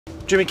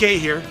Jimmy K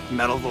here,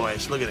 Metal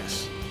Voice. Look at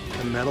this.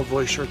 The Metal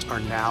Voice shirts are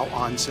now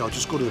on sale.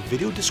 Just go to the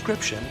video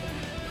description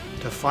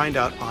to find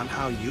out on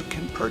how you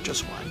can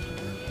purchase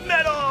one.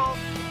 Metal!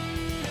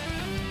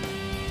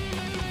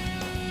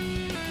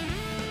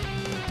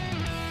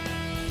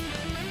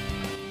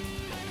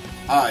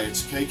 Hi,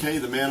 it's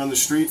KK, the man on the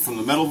street from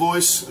the Metal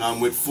Voice, and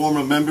I'm with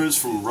former members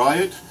from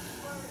Riot,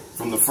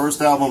 from the first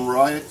album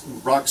Riot,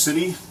 Rock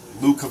City,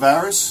 Lou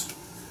Kouvaris,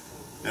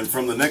 and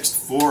from the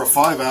next 4 or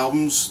 5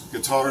 albums,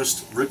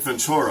 guitarist Rick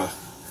Ventura.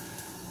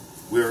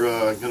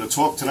 We're going to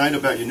talk tonight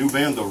about your new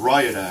band, the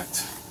Riot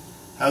Act.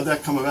 How'd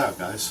that come about,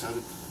 guys?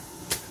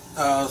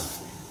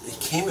 It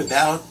came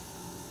about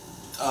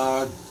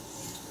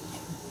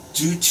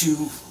due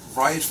to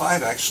Riot V,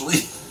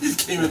 actually. It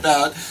came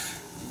about,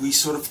 we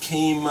sort of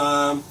came,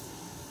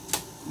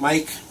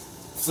 Mike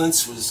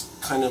Flyntz was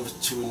kind of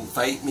to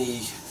invite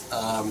me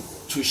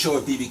to a show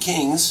at BB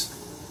King's,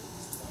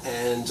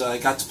 and I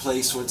got to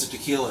play Swords of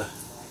Tequila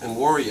and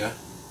Warrior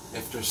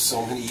after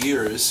so many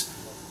years.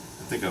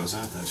 I think I was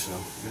at that show.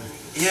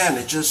 Yeah, and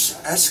it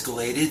just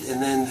escalated,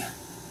 and then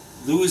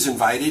Lou was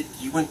invited.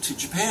 You went to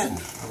Japan.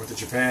 I went to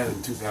Japan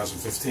in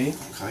 2015.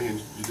 Okay,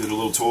 and you did a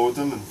little tour with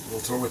them? A little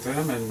tour with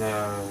them, and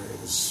it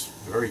was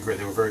very great.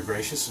 They were very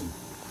gracious, and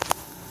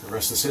the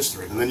rest is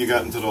history. And then you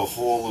got into the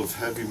Hall of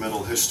Heavy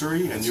Metal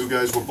History, and you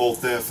guys were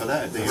both there for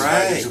that. They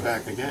invited you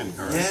back again,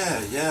 correct?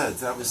 Yeah,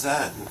 that was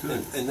that.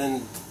 And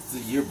then the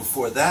year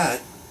before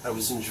that, I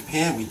was in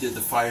Japan. We did the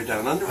Fire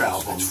Down Under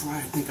album. That's right.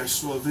 I think I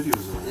saw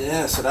videos of it.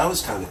 Yeah, so that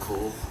was kind of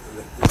cool.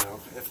 You know,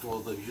 after all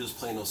the years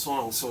playing those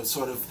songs, so it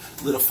sort of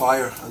lit a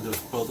fire under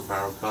both of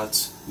our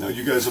butts. Now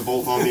you guys are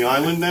both on the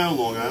island now,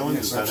 Long Island.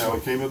 Yes, is that how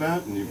it came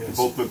about? And you've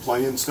both been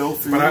playing still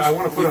for But years? I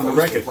want to put on the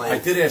record, I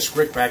did ask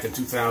Rick back in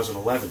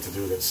 2011 to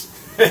do this.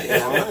 Yeah,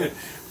 all right.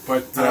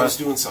 But I was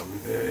doing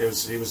something.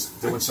 He was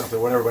doing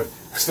something, whatever. But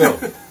still,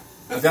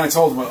 and then I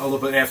told him a little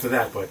bit after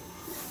that. But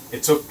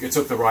it took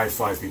the Riot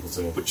 5 people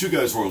to. But you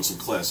guys were on some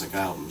classic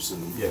albums,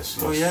 and Yes.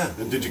 Oh yeah.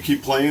 And did you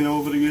keep playing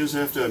over the years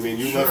after? I mean,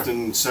 you left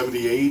in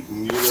 '78,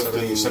 and you left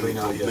in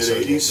 79, mid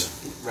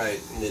 '80s. Right,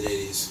 mid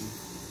 '80s.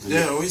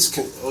 Yeah, always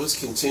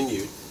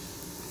continued.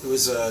 It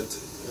was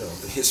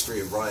the history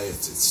of Riot.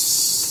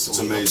 It's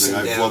amazing.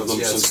 I've loved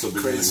them since the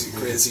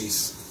beginning. Crazy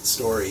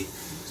story.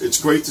 It's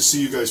great to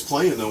see you guys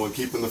playing though and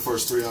keeping the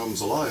first 3 albums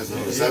alive.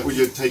 Yeah, Is that where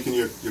you're taking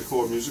your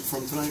core music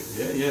from tonight?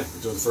 Yeah.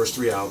 We're doing the first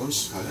 3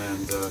 albums, Okay.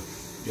 and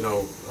you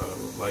know,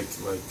 like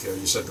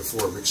you said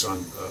before, Rick's on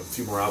a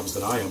few more albums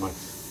than I am.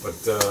 But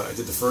I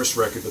did the first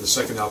record, but the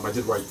second album I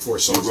did write 4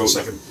 songs on the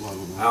second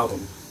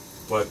album.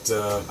 But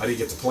I didn't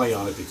get to play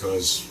on it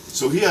because.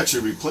 So he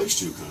actually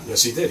replaced you, kind of.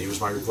 Yes, he did. He was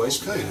my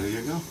replacement. Okay, there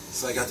you go.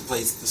 So I got to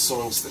play the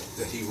songs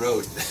that he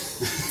wrote.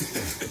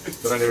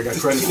 But I never got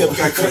credit for. He never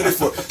got credit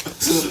for.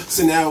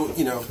 So now,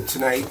 you know,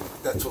 tonight,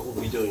 that's what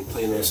we'll be doing,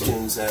 playing those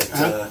tunes at...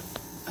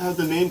 How'd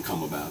the name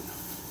come about?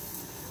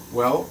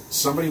 Well,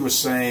 somebody was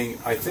saying,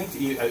 I think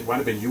it might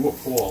have been you or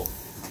Paul.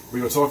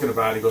 We were talking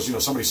about it. He goes, you know,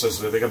 somebody says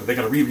they're going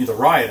to read the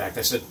Riot Act.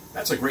 I said,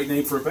 that's a great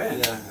name for a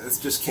band. Yeah, it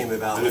just came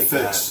about And like it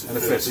fits. that. And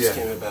it fits, just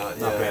came about,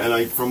 Not bad.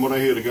 And from what I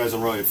hear, the guys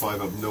on Riot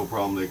 5 have no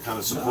problem. They kind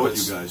of support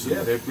you guys.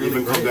 Yeah, they're really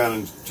even come great. down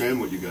and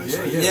jam with you guys.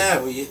 Yeah, right?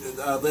 Yeah, we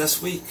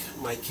last week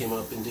Mike came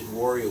up and did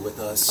Warrior with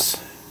us.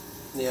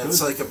 Yeah,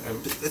 it's like a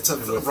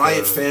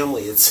Riot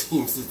family. It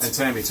seems. And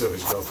Tammy too,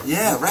 his girlfriend.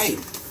 Yeah, right.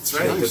 That's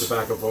right. She did the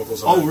backup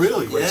vocals. Oh,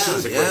 really?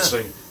 She's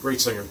a great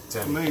singer,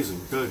 Tammy.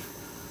 Amazing, good.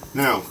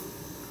 Now,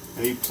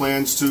 any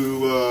plans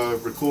to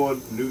record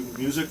new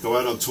music? Go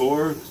out on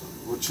tour?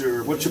 What's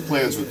your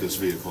plans with this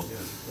vehicle?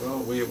 Yeah. Well,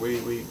 we're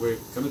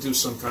going to do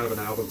some kind of an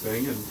album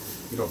thing, and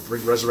you know,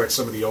 resurrect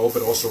some of the old,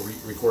 but also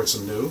record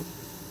some new.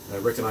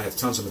 Rick and I have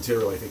tons of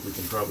material. I think we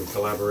can probably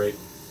collaborate.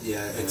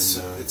 Yeah, it's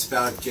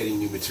about getting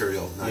new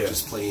material, not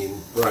just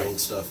playing old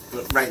stuff.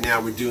 But right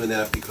now we're doing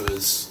that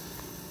because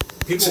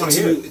people want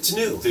to hear it. It's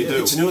new. They do.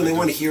 It's new, and they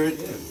want to hear it.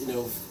 Yeah. You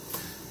know,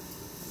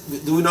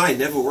 Lou and I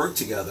never worked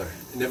together,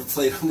 never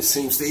played on the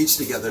same stage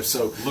together.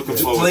 So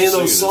playing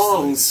those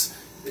songs,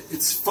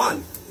 it's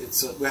fun.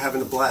 It's we're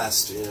having a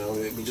blast. You know,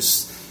 it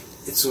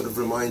sort of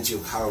reminds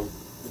you how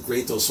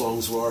great those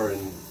songs were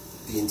and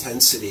the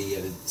intensity,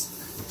 and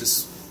it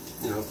just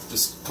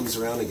comes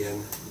around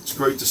again. It's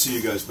great to see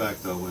you guys back,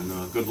 though,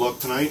 and good luck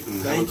tonight, and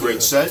have a Thank you.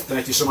 great set.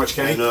 Thank you so much,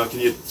 Kenny. And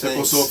can you tip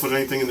us off with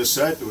anything in the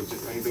set?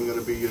 Anything going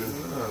to be...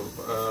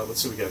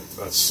 let's see, we got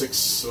about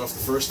 6 off the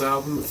first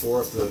album, 4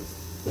 off the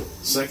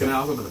second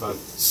album, and about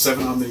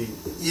 7 on the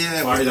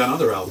Fire Down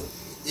Under album.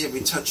 Yeah,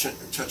 we're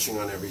touching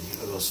on every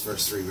of those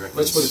first 3 records.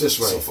 Let's put it this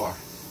way. So far.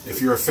 If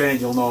you're a fan,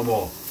 you'll know them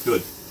all.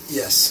 Good.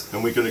 Yes.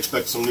 And we can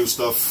expect some new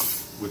stuff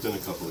within a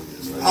couple of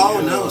years. Right?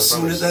 Oh, no,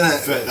 sooner than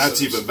that.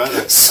 That's even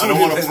better. I don't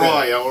want to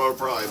pry. I want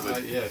to pry,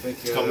 but yeah, I think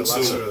it's coming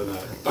sooner than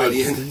that. By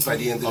the end of this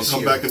year. I'll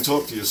come back and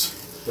talk to you.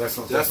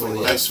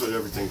 Definitely. Thanks for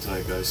everything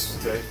tonight, guys.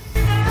 Okay.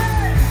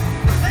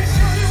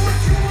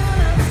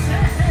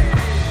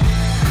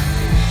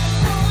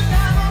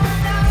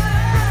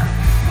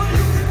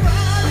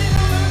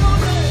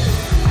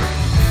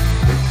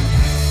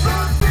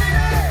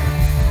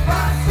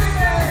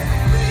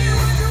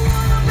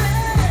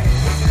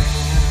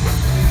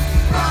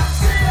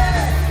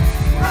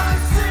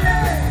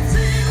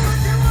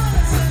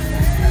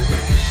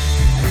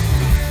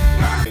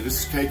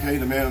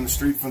 the man on the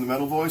street from the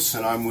Metal Voice,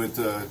 and I'm with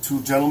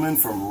two gentlemen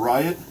from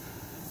Riot,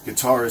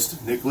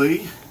 guitarist Nick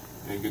Lee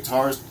and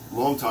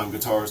longtime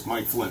guitarist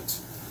Mike Flyntz.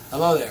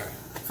 Hello there.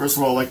 First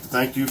of all, I'd like to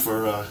thank you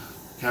for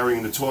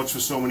carrying the torch for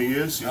so many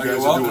years. You guys you're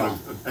are doing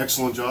welcome. an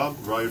excellent job.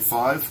 Riot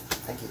V.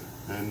 Thank you.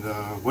 And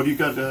what do you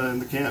got in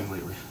the can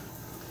lately?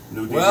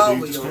 New DVD?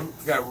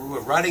 Well,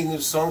 we're writing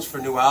new songs for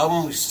a new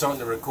album. We're starting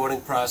the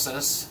recording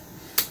process.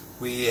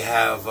 We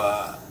have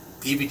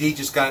DVD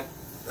just got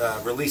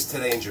released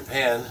today in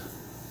Japan.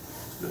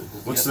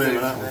 What's the name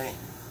of that one?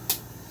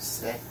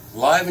 Today.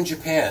 Live in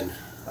Japan.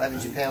 Live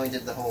in Japan, we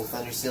did the whole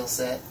Thundersteel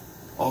set.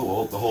 Oh,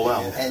 well, the whole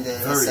album. And a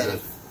Very set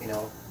good.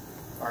 of,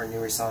 our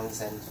newer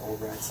songs and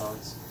old Riot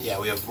songs. Yeah,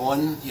 we have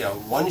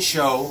one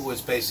show was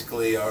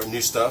basically our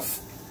new stuff,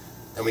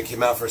 and we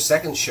came out for a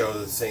second show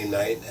the same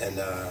night, and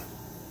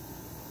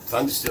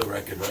Thundersteel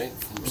record, right,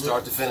 from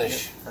start to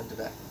finish. Yeah, front to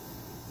back.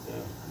 Yeah.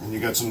 And you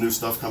got some new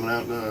stuff coming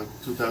out in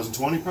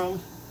 2020,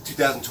 probably?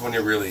 2020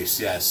 release,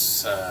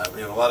 yes.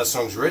 We have a lot of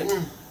songs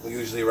written. We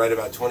usually write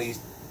about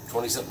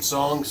 20-something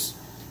songs.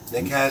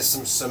 Nick has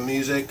some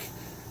music,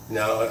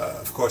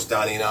 of course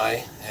Donnie and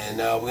I, and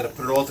we're going to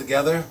put it all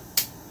together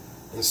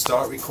and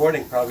start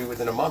recording probably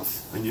within a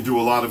month. And you do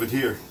a lot of it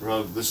here.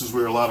 This is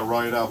where a lot of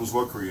Riot albums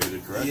were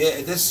created, correct?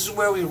 Yeah, this is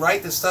where we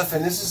write the stuff,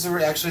 and this is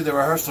actually the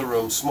rehearsal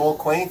room. Small,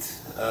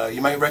 quaint.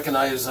 You might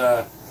recognize,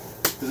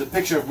 there's a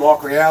picture of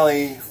Mark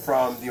Reale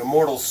from the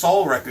Immortal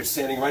Soul record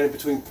standing right in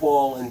between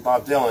Paul and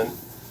Bob Dylan.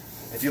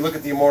 If you look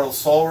at the Immortal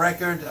Soul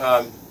record,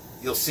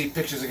 you'll see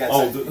pictures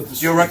against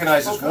it. You'll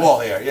recognize this wall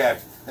here, yeah.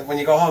 And when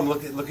you go home,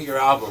 look at your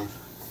album.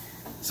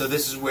 So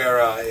this is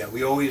where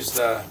we always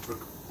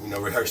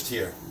rehearsed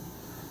here.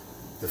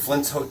 The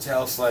Flyntz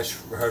Hotel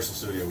 / rehearsal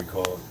studio, we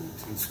call it.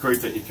 It's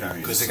great that you carry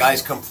it. Because the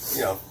guys come,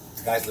 the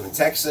guys live in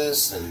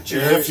Texas and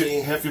Jersey.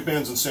 Half your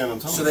band's in San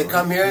Antonio. So they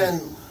come here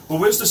and well,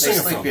 where's the they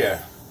singer sleep from?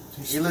 here.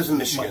 He lives in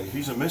Michigan.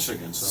 He's in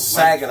Michigan. So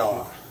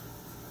Saginaw.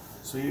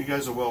 So you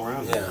guys are well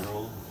rounded.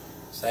 Yeah.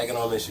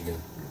 Saginaw, Michigan.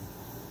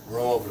 We're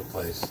all over the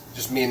place.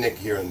 Just me and Nick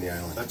here on the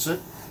island. That's it.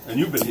 And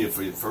you've been here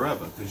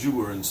forever because you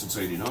were in since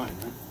 '89, right?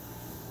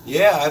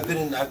 Yeah, I've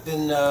been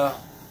on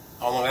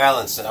Long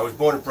Island since I was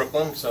born in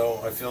Brooklyn, so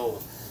I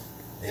feel,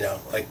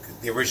 like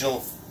the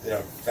original,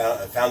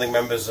 founding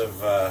members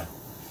of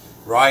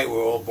Riot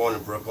were all born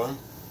in Brooklyn.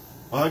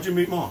 Well, how'd you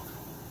meet Mark?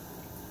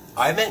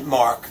 I met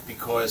Mark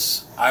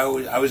because I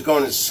was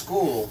going to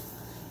school,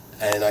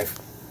 and I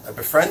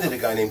befriended a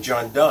guy named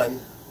John Dunn,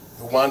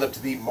 who wound up to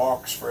be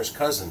Mark's first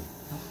cousin.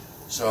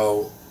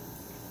 So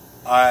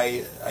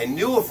I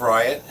knew of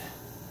Riot,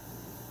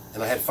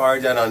 and I had Fire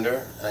Down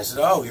Under, and I said,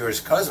 "Oh, you're his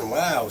cousin,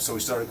 wow!" So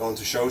we started going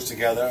to shows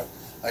together.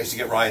 I used to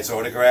get Riot's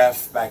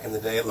autograph back in the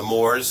day at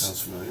L'Amour's.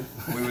 Sounds familiar.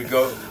 We would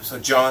go. So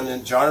John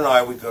and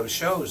I would go to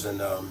shows,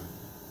 and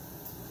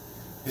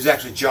he was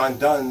actually John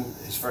Dunn,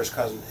 his first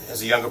cousin,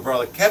 as a younger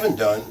brother, Kevin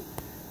Dunn,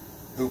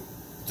 who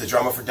the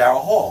drummer for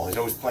Darryl Hall. He's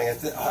always playing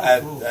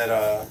at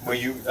where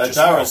you at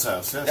Darryl's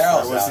house. Yes,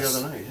 Darryl's was house. The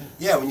other night.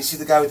 Yeah, when you see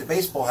the guy with the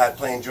baseball hat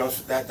playing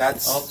drums,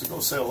 that's I'll have to go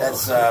say hello.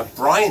 That's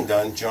Brian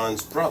Dunn,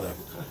 John's brother.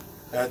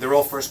 They're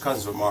all first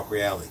cousins with Mark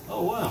Reale.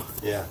 Oh wow!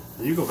 Yeah.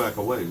 And you go back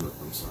away with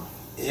them, so.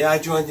 Yeah, I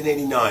joined in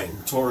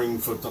 '89. Touring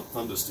for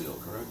Thundersteel,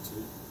 correct?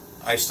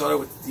 I started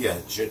with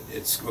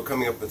we're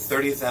coming up with the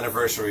 30th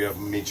anniversary of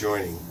me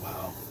joining.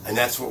 Wow. And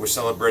that's what we're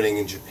celebrating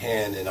in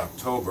Japan in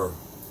October.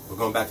 We're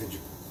going back to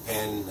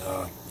Japan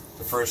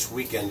the first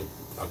weekend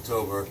of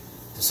October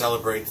to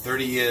celebrate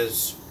 30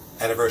 years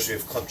anniversary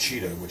of Club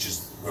Cheetah, which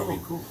is where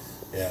cool.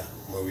 Yeah,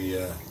 where we.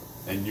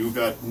 And you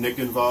got Nick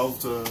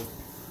involved.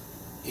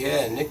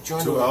 Yeah, Nick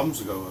joined 2 albums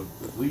ago,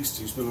 at least.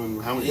 He's been in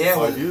how many? Yeah,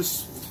 5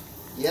 years.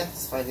 Yeah,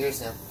 it's 5 years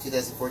now.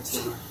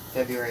 2014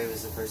 February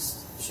was the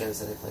first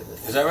shows that I played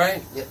with. Is that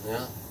right? Yep.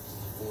 Yeah.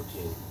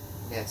 14.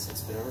 Yes,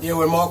 it's been over. Yeah,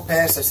 when Mark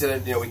passed, I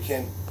said, we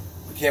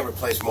can't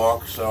replace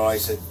Mark. So I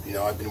said,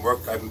 I've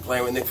been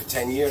playing with Nick for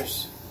 10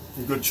 years.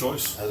 Good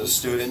choice. As a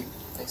student.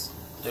 Thanks.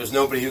 There's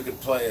nobody who could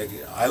play.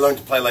 I learned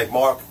to play like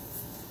Mark,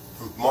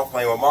 from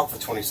playing with Mark for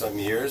 20-something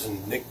years,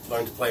 and Nick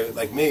learned to play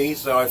like me.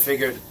 So I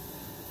figured,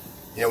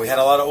 we had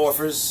a lot of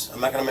offers.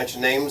 I'm not going to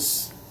mention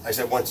names. I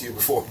said one to you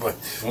before, but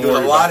there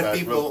were a lot of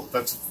people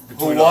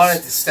who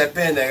wanted to step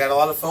in. They got a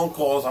lot of phone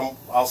calls.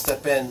 I'll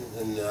step in,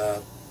 and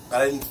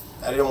I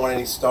didn't want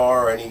any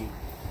star or any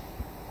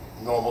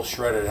normal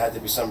shredder. It had to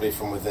be somebody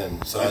from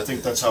within. So I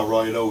think that's how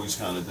Riot always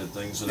kind of did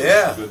things. And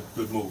yeah, it was a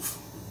good move.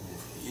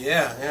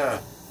 Yeah.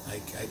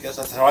 I guess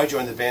that's how I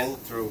joined the band,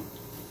 through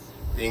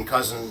being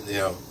cousin.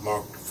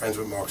 Mark, friends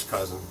with Mark's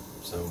cousin.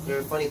 So there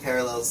were funny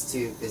parallels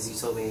too, because you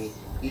told me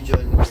you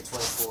joined when you were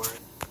 24.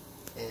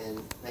 In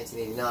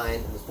 1989,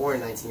 I was born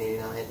in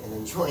 1989, and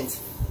then joined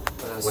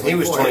when I was 24. He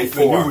was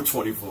 24. When you were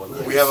 24.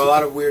 Yeah. We have a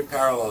lot of weird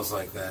parallels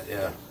like that,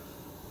 yeah.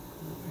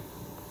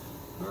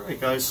 All right,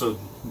 guys, so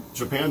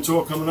Japan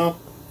tour coming up.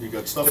 You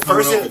got stuff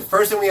coming up. The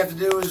first thing we have to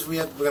do is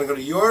we're going to go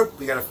to Europe.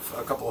 We got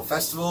a couple of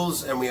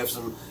festivals, and we have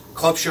some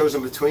club shows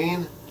in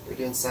between. We're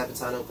doing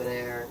Sabaton Open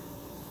Air,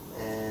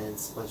 and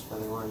a bunch of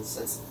other ones.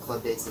 And some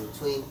club dates in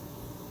between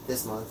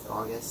this month,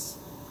 August.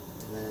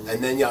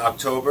 And then yeah,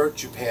 October,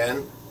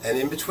 Japan, and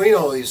in between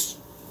all these,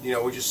 you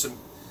know, we're just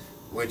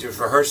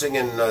rehearsing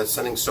and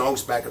sending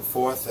songs back and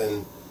forth,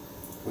 and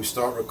we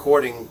start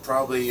recording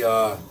probably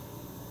a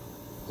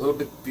little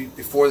bit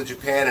before the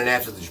Japan and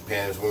after the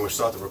Japan is when we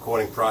start the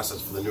recording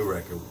process for the new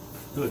record.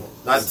 Good.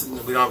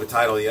 We don't have a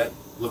title yet.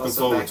 Looking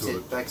also forward to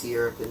it. Back to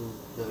Europe in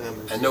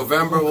November. And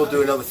November we'll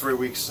do another 3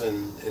 weeks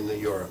in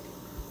Europe,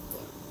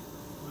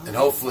 and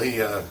hopefully,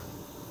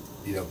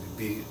 you know,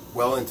 be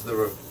well into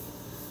the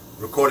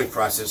recording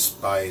process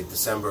by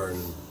December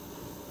and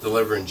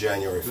deliver in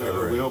January,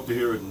 February. We hope to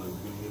hear it in the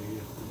beginning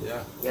of the year.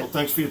 Yeah. Well,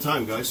 thanks for your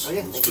time, guys. Oh,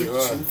 yeah, It's thank you.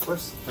 good to see Of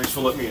course. Thanks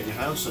for letting me in your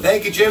house.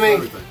 Thank you, Jimmy.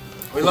 Everything.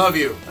 We love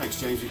you.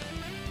 Thanks, Jamesy.